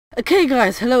Okay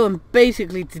guys, hello, and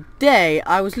basically today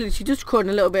I was literally just recording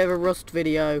a little bit of a Rust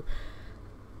video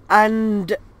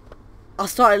and I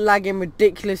started lagging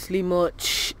ridiculously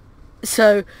much,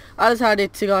 so I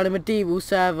decided to go on a medieval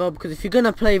server because if you're going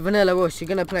to play vanilla Rust, you're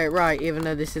going to play it right, even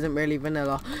though this isn't really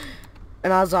vanilla.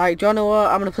 And I was like, do you know what,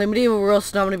 I'm going to play medieval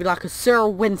Rust and I'm going to be like a Sir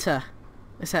Winter,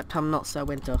 except I'm not Sir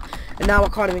Winter. And now I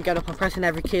can't even get up, I'm pressing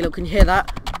every key. Look, can you hear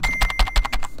that?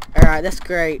 Alright, that's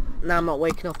great. Now I'm not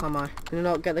waking up, am I? Can I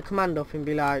not get the command up and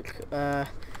be like,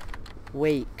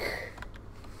 wake,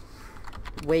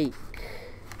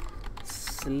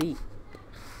 sleep,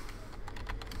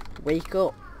 wake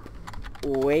up,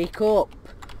 wake up,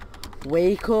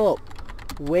 wake up,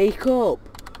 wake up,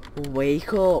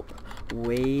 wake up,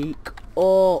 wake up.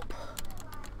 For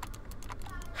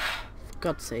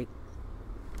God's sake.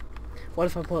 What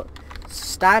if I put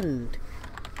stand,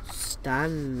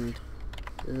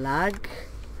 lag,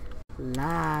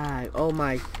 oh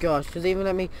my gosh, does it even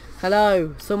let me?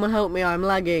 Hello, someone help me, I'm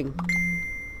lagging.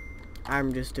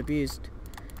 I'm just abused.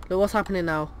 Look what's happening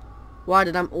now. Why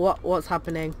did what's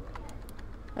happening?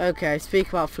 Okay, speak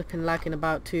about flipping lagging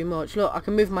about too much. Look, I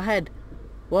can move my head.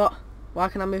 What? Why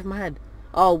can I move my head?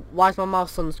 Oh, why is my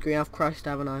mouse on the screen? I've crashed,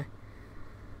 haven't I?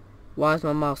 Why is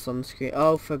my mouse on the screen?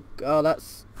 Oh,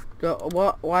 that's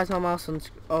what? Why is my mouse on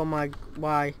oh my,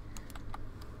 why?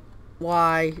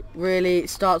 Why? Really? It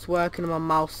starts working and my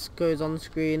mouse goes on the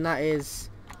screen. That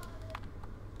is...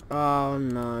 Oh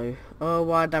no. Oh,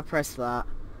 why did I press that?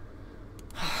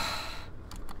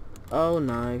 Oh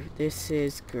no. This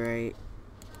is great.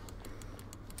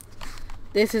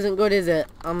 This isn't good, is it?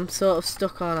 I'm sort of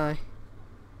stuck, aren't I?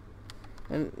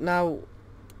 And now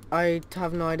I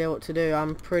have no idea what to do.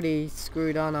 I'm pretty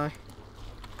screwed, aren't I?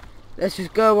 Let's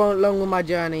just go along with my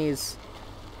journeys.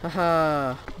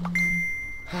 Haha.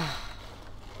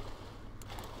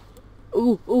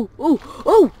 Oh,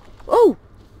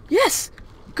 yes,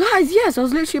 guys, yes, I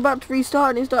was literally about to restart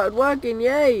and it started working,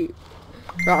 yay.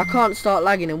 Right, I can't start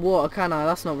lagging in water, can I?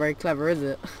 That's not very clever, is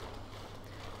it?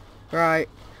 Right,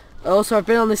 also I've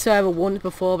been on this server once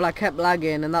before, but I kept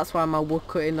lagging and that's why my wood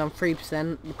cutting on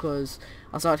 3%, because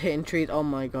I started hitting trees. Oh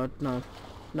my god, no,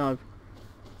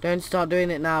 don't start doing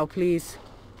it now, please.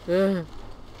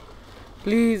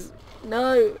 Please,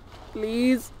 no,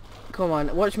 please. Come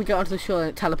on, watch me get onto the shore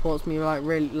and it teleports me like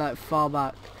really far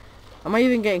back. Am I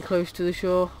even getting close to the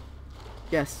shore?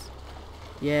 Yes.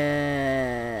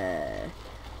 Yeah.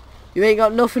 You ain't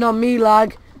got nothing on me,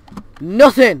 lag.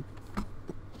 Nothing.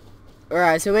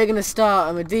 Alright, so we're gonna start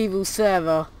a medieval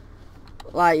server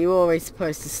like you're always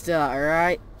supposed to start,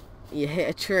 alright? You hit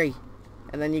a tree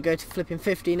and then you go to flipping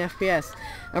 15 FPS.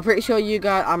 I'm pretty sure you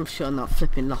guys, I'm sure not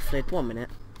flipping Loughlin. 1 minute.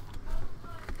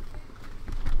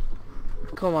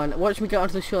 Come on, watch me get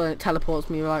onto the shore and it teleports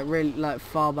me like really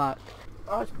far back.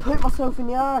 I just put myself in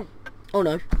the eye. Oh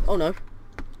no, oh no.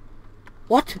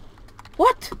 What?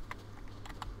 What?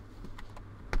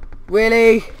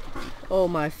 Really? Oh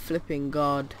my flipping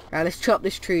god. Right, let's chop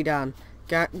this tree down.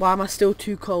 Why am I still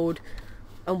too cold?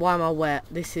 And why am I wet?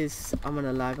 This is... I'm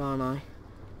gonna lag, aren't I?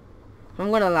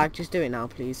 I'm gonna lag, just do it now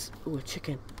please. Ooh, a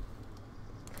chicken.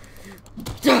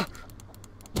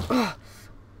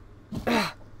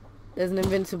 There's an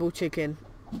invincible chicken.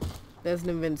 There's an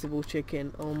invincible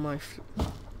chicken. Oh my...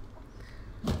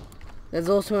 There's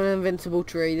also an invincible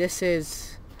tree. This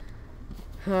is...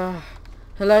 Hello,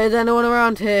 is anyone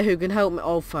around here who can help me?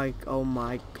 Oh, fuck. Oh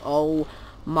my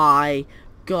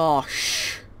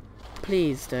gosh.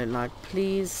 Please don't lag.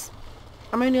 Please.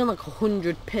 I'm only on like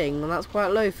 100 ping and that's quite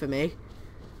low for me.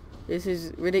 This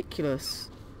is ridiculous.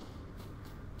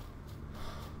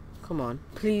 Come on.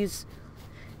 Please.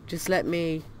 Just let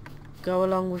me... go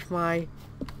along with my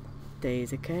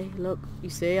days, okay? Look, you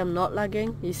see, I'm not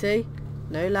lagging. You see?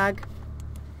 No lag.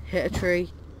 Hit a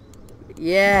tree.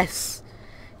 Yes!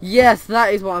 Yes,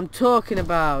 that is what I'm talking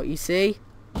about, you see?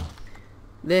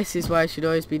 This is why I should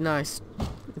always be nice.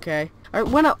 Okay? I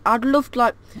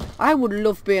would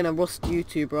love being a Rust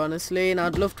YouTuber, honestly, and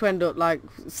I'd love to end up, like,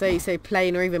 say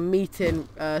playing or even meeting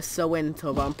Sir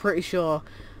Winter, but I'm pretty sure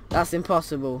that's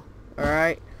impossible.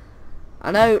 Alright?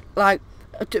 I know, like,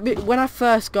 when I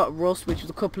first got Rust, which was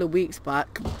a couple of weeks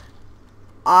back,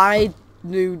 I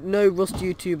knew no Rust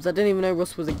YouTubers. I didn't even know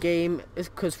Rust was a game. It's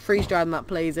because Freeze-Drive that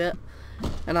plays it,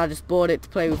 and I just bought it to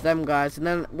play with them guys. And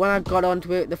then when I got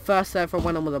onto it, the first server I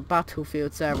went on was a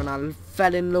Battlefield server, and I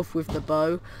fell in love with the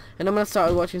bow. And then when I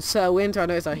started watching Sir Winter, I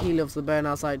noticed that he loves the bow, and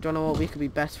I was like, do you know what, we could be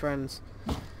best friends.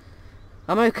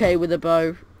 I'm okay with the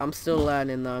bow. I'm still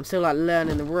learning though. I'm still like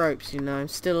learning the ropes, you know. I'm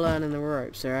still learning the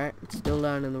ropes, alright? Still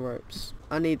learning the ropes.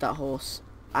 I need that horse.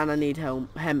 And I need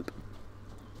hemp.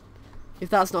 If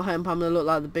that's not hemp, I'm gonna look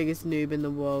like the biggest noob in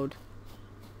the world.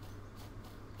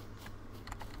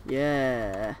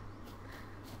 Yeah.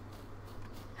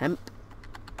 Hemp.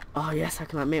 Oh yes, I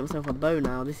can like make myself a bow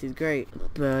now. This is great.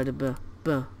 Oh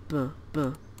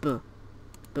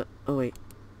wait.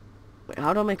 Wait,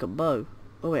 how do I make a bow?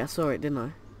 Oh wait, I saw it, didn't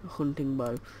I? A hunting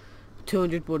bow.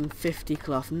 250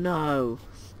 cloth. No.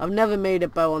 I've never made a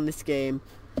bow on this game.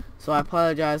 So I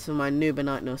apologise for my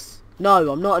noobaniteness.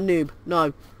 No, I'm not a noob.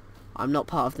 No. I'm not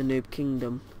part of the noob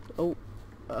kingdom. Oh,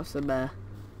 that's a bear.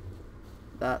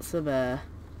 That's a bear.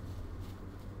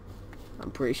 I'm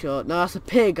pretty sure. No, that's a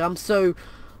pig. I'm so...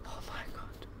 Oh my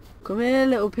god. Come here,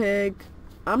 little pig.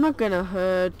 I'm not gonna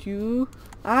hurt you.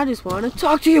 I just want to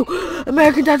talk to you.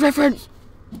 American Dad reference.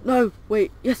 No,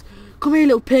 wait. Yes. Come here,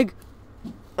 little pig.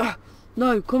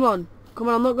 No, come on. Come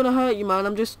on, I'm not gonna hurt you, man.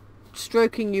 I'm just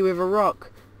stroking you with a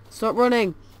rock. Stop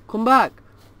running. Come back.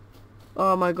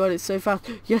 Oh my god, it's so fast.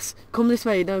 Yes, come this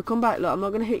way. No, come back. Look, I'm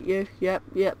not gonna hit you. Yep,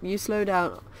 you slow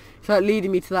down. It's like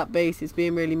leading me to that base. It's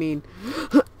being really mean.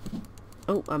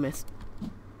 Oh, I missed.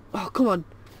 Oh, come on.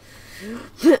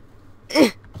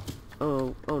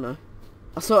 Oh no.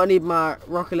 I sort of need my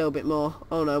rock a little bit more.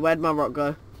 Oh no, where'd my rock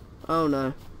go? Oh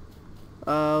no.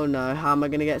 Oh no, how am I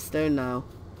gonna get stone now?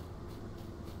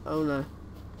 Oh no.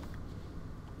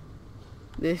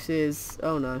 This is...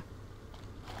 Oh no.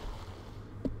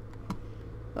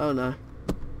 Oh no.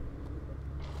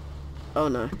 Oh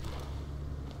no.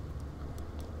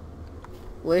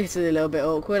 Well, this is a little bit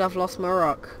awkward. I've lost my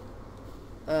rock.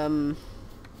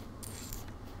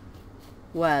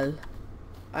 Well,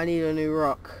 I need a new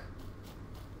rock.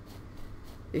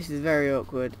 This is very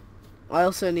awkward. I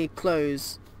also need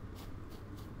clothes.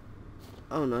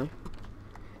 Oh no.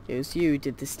 It was you who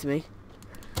did this to me.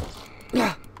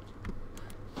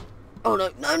 Oh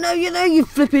no, no, you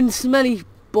flipping smelly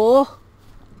boar.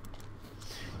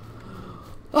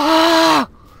 Ah!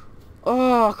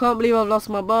 Oh, I can't believe I've lost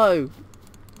my bow.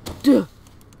 Duh.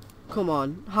 Come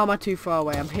on, how am I too far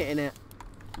away? I'm hitting it.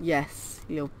 Yes,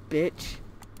 you little bitch.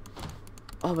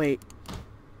 Oh wait.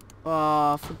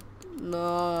 Oh,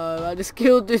 no, I just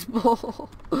killed this boar.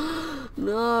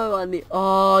 No, I need...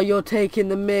 Oh, you're taking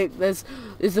the mick.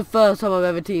 It's the first time I've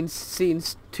ever seen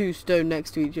two stone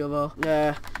next to each other.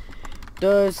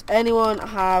 Does anyone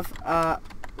have a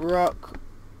rock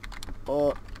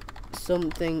or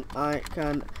something I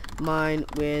can mine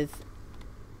with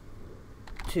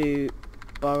to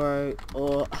borrow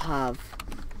or have?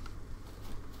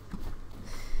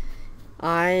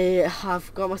 I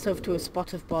have got myself to a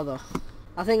spot of bother.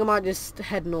 I think I might just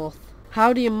head north.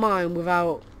 How do you mine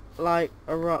without, like,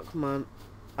 a rock, man?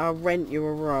 I'll rent you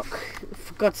a rock.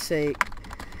 For God's sake.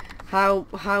 How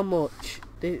much?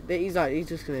 He's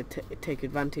just gonna take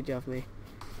advantage of me.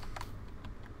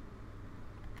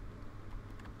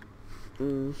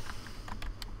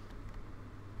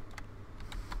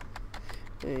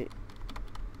 Hey.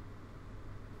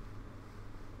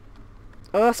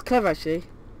 Oh, that's clever, actually.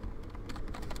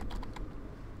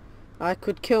 I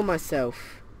could kill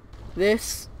myself.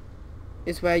 This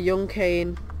is where young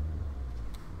Cain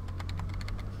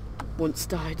once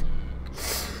died.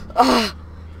 Ah!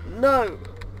 No!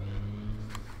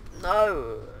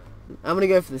 No! I'm gonna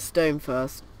go for the stone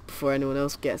first, before anyone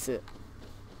else gets it.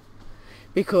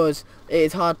 Because it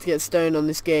is hard to get stone on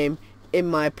this game, in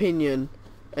my opinion.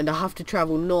 And I have to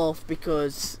travel north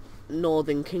because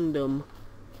Northern Kingdom.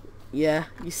 Yeah,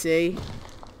 you see?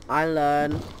 I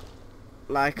learn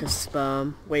like a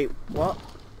sperm. Wait, what?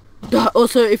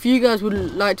 Also, if you guys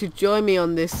would like to join me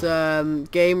on this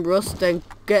game, Rust, then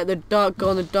go on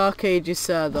the Dark Ages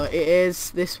server. It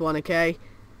is this one, okay?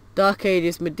 Dark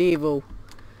Ages Medieval.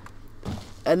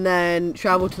 And then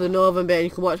travel to the northern bit and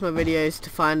you can watch my videos to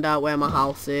find out where my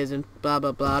house is and blah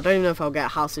blah blah. I don't even know if I'll get a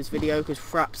house this video because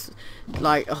Fraps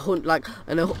like a 1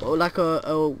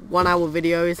 hour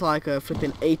video is like a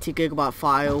flipping 80 gigabyte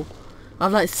file. I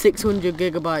have like 600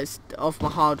 gigabytes off my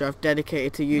hard drive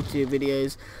dedicated to YouTube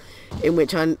videos, in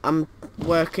which I'm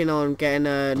working on getting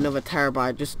another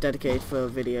terabyte just dedicated for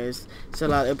videos. So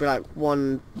like it'll be like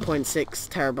 1.6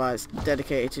 terabytes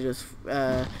dedicated to just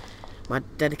my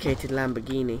dedicated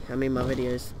Lamborghini. I mean my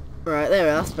videos. Right, there,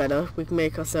 that's better. We can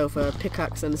make ourselves a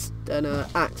pickaxe and an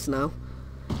axe now,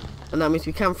 and that means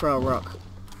we can throw a rock.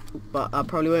 But I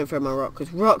probably won't throw my rock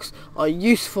because rocks are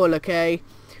useful, okay?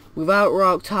 Without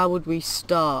rocks, how would we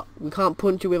start? We can't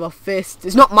punch it with our fists.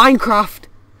 It's not Minecraft.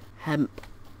 Hemp,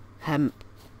 hemp,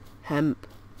 hemp,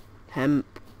 hemp,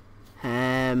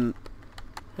 hemp,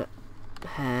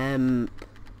 hemp,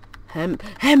 hemp,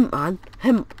 hemp, man,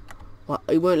 hemp. What?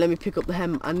 It won't let me pick up the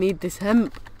hemp. I need this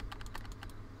hemp.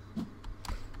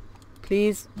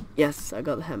 Please. Yes, I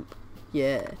got the hemp.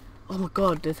 Yeah. Oh my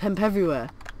god, there's hemp everywhere.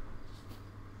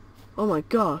 Oh my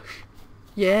gosh.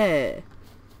 Yeah.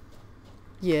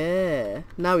 Yeah.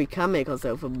 Now we can make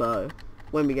ourselves a bow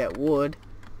when we get wood.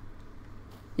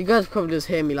 You guys probably just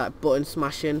hear me like button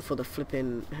smashing for the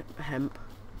flipping hemp.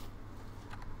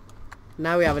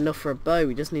 Now we have enough for a bow,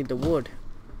 we just need the wood.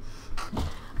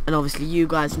 And obviously you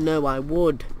guys know I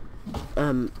would.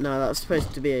 No, that was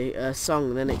supposed to be a song,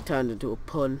 and then it turned into a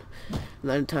pun. And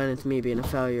then it turned into me being a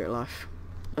failure at life.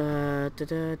 Oh,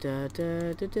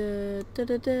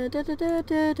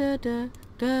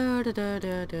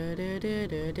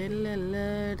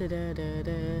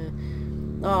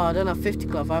 I don't have 50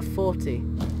 cloth, I have 40.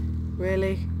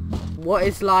 Really? What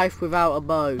is life without a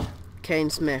bow? Kane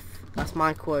Smith. That's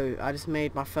my quote. I just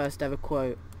made my first ever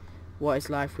quote. What is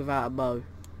life without a bow?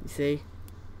 You see?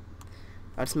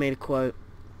 I just made a quote.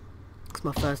 It's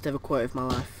my first ever quote of my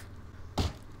life.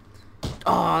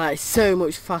 Oh, that is so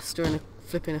much faster and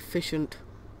flipping efficient.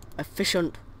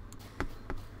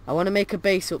 I want to make a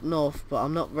base up north, but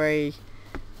I'm not very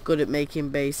good at making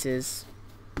bases.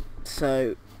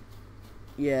 So,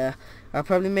 yeah. I'll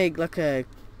probably make like a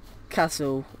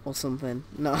castle or something.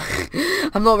 No,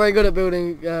 I'm not very good at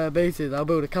building bases. I'll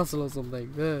build a castle or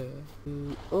something.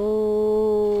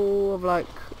 Oh, I've like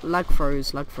lag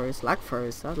froze. I like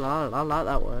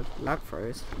that word. Lag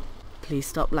froze. Please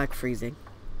stop lag freezing.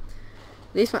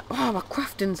 At least my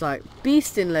crafting's like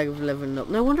beasting leveling up.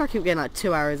 No wonder I keep getting like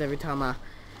 2 hours every time I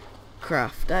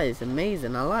craft. That is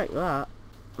amazing. I like that.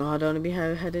 Oh, I don't want to be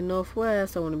heading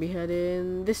northwest. I want to be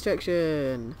heading this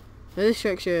direction. This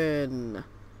direction.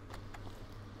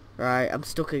 Right, I'm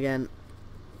stuck again.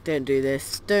 Don't do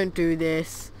this. Don't do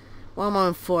this. Why am I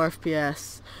on 4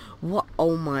 FPS? What?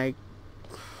 Oh my.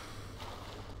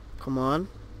 Come on.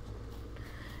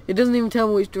 It doesn't even tell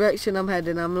me which direction I'm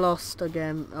heading. I'm lost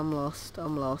again. I'm lost.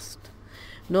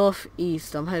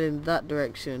 Northeast. I'm heading that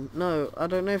direction. No, I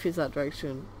don't know if it's that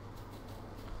direction.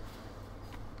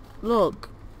 Look.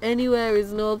 Anywhere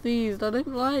is northeast. I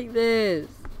don't like this.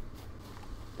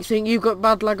 You think you've got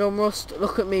bad lag on Rust?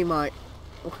 Look at me, Mike.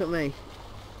 Look at me.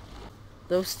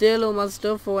 They'll steal all my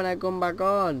stuff for when I come back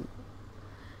on.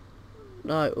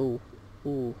 No,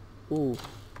 ooh.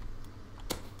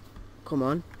 Come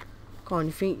on. You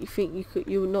think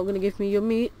you're not gonna give me your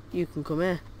meat? You can come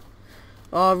here.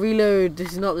 Oh, reload.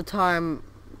 This is not the time.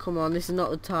 Come on, this is not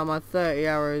the time. I have 30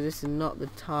 arrows. This is not the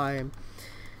time.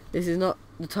 This is not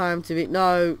the time to be.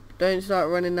 No, don't start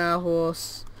running now,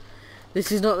 horse.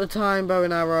 This is not the time, bow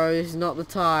and arrow. This is not the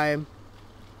time.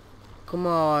 Come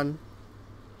on.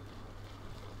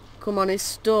 Come on, it's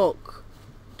stuck.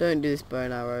 Don't do this bow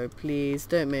and arrow, please.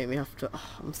 Don't make me have to.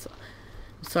 Oh, I'm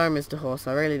sorry, Mr. Horse.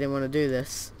 I really didn't want to do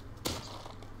this.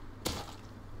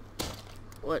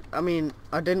 What? I mean,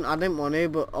 I didn't want to,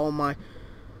 but oh my.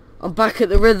 I'm back at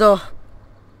the river.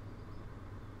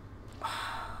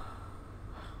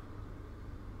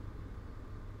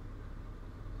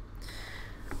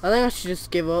 I think I should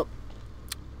just give up.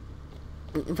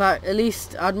 In fact, at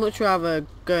least I'd much rather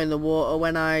go in the water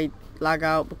when I lag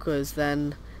out, because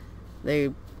then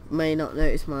they may not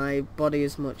notice my body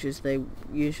as much as they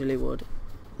usually would.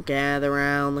 Gather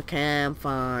around the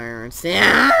campfire and say,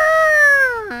 "Ah!"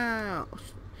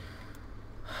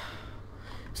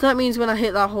 So that means when I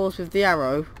hit that horse with the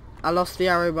arrow, I lost the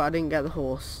arrow but I didn't get the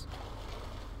horse.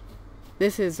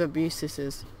 This is abuse, this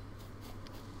is.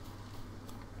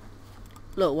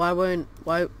 Look, why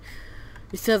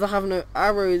it says I have no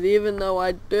arrows, even though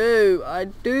I do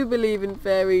believe in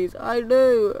fairies. I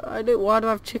do. Why do I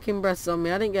have chicken breasts on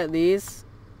me? I didn't get these.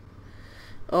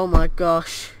 Oh my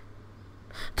gosh.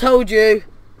 Told you.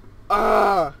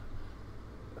 Are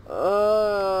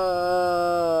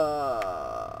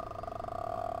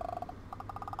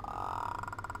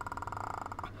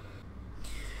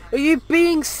you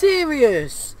being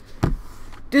serious?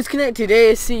 Disconnected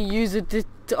ASC user. Do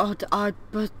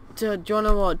you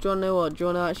wanna what? Do you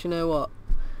wanna actually know what?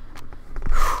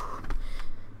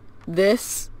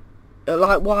 This,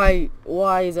 like, why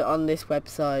is it on this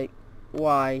website?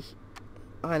 Why?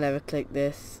 I never clicked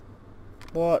this.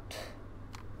 What?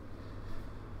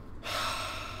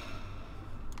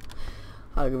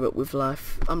 I'll give up with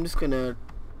life. I'm just gonna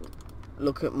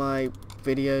look at my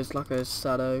videos like a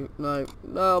shadow. No,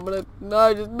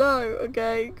 just no.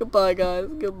 Okay, goodbye guys,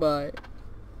 goodbye.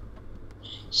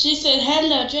 She said,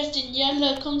 "Hello, dressed in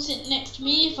yellow, come sit next to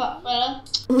me, fat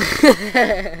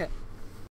fella."